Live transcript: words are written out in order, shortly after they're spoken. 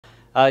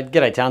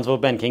G'day Townsville,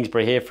 Ben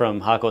Kingsbury here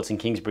from Harcourts and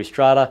Kingsbury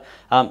Strata.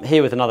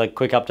 Here with another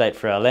quick update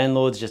for our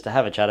landlords, just to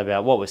have a chat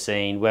about what we're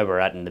seeing, where we're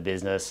at in the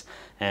business,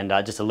 and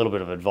just a little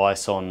bit of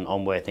advice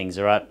on where things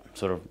are at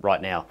sort of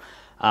right now.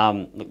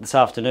 This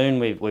afternoon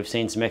we've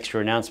seen some extra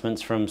announcements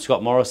from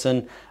Scott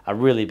Morrison, a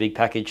really big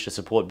package to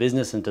support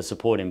business and to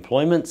support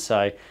employment,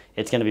 so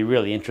it's going to be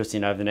really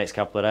interesting over the next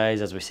couple of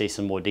days as we see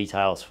some more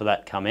details for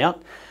that come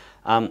out.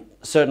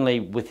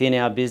 Certainly within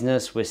our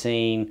business we're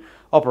seeing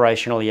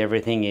operationally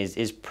everything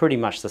is pretty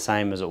much the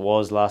same as it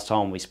was last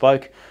time we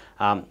spoke.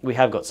 We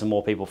have got some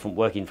more people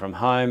working from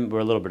home. We're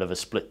a little bit of a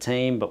split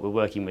team, but we're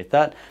working with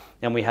that,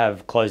 and we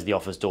have closed the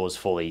office doors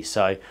fully,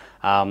 so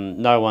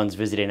no one's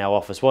visiting our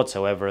office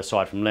whatsoever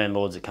aside from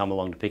landlords that come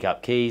along to pick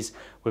up keys.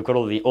 We've got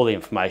all the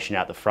information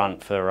out the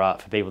front for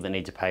people that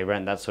need to pay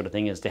rent, that sort of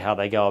thing, as to how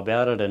they go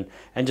about it,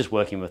 and just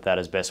working with that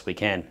as best we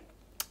can.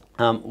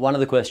 One of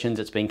the questions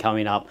that's been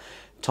coming up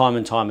time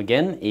and time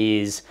again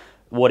is,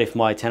 what if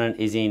my tenant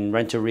is in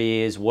rent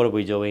arrears? What are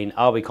we doing?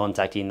 Are we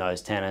contacting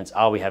those tenants?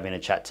 Are we having a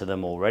chat to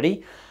them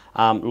already?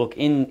 Look,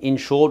 in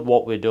short,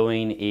 what we're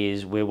doing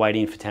is we're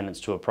waiting for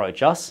tenants to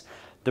approach us.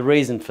 The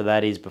reason for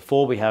that is,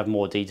 before we have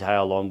more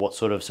detail on what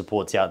sort of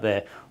support's out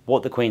there,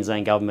 what the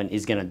Queensland Government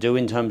is going to do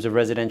in terms of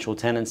residential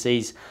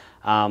tenancies,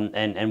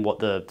 and what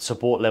the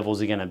support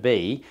levels are going to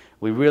be,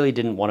 we really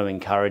didn't want to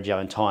encourage our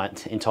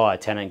entire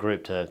tenant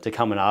group to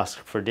come and ask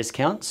for a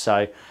discount.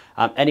 So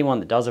anyone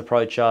that does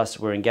approach us,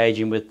 we're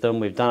engaging with them.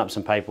 We've done up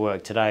some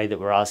paperwork today that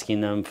we're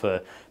asking them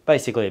for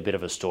basically a bit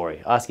of a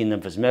story, asking them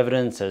for some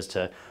evidence as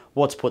to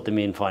what's put them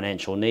in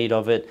financial need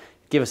of it,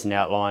 give us an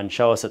outline,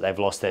 show us that they've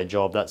lost their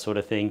job, that sort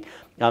of thing,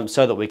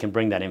 so that we can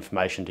bring that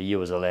information to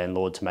you as a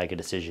landlord to make a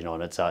decision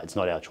on it. It's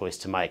not our choice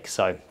to make.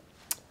 So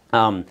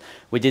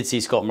we did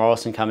see Scott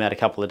Morrison come out a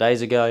couple of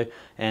days ago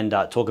and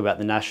talk about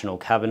the National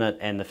Cabinet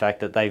and the fact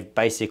that they've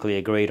basically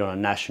agreed on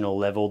a national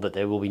level that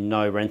there will be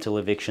no rental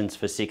evictions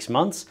for 6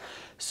 months.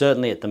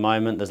 Certainly at the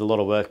moment there's a lot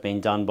of work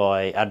being done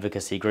by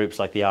advocacy groups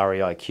like the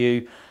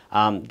REIQ,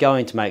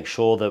 going to make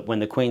sure that when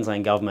the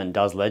Queensland Government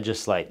does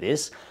legislate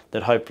this,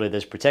 that hopefully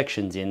there's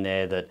protections in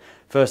there that,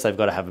 first, they've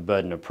got to have a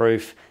burden of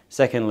proof.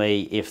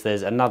 Secondly, if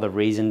there's another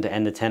reason to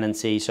end the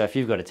tenancy, so if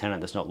you've got a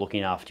tenant that's not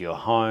looking after your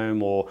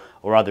home or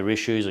other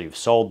issues, or you've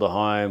sold the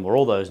home, or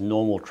all those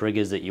normal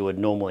triggers that you would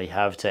normally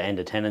have to end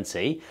a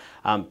tenancy,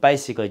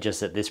 basically just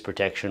that this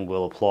protection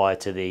will apply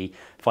to the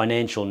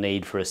financial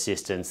need for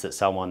assistance that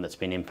someone that's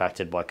been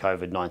impacted by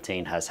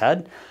COVID-19 has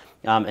had.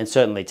 And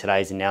certainly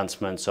today's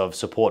announcements of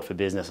support for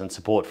business and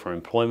support for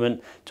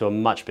employment to a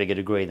much bigger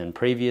degree than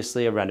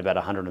previously, around about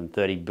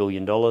 $130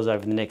 billion over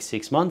the next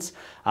 6 months.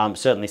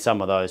 Certainly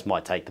some of those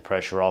might take the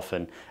pressure off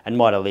and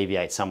might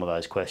alleviate some of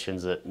those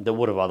questions that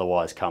would have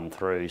otherwise come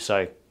through.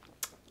 So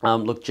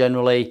look,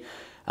 generally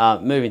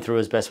moving through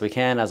as best we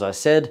can, as I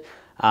said.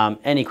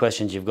 Any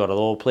questions you've got at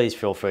all, please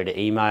feel free to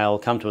email,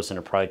 come to us and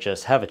approach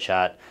us, have a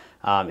chat.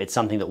 It's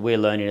something that we're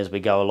learning as we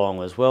go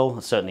along as well.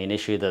 It's certainly an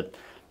issue that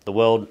the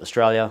world,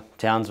 Australia,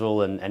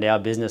 Townsville and our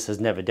business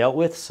has never dealt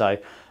with, so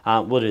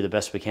we'll do the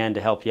best we can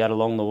to help you out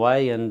along the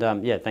way, and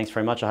yeah, thanks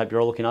very much. I hope you're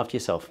all looking after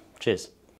yourself. Cheers.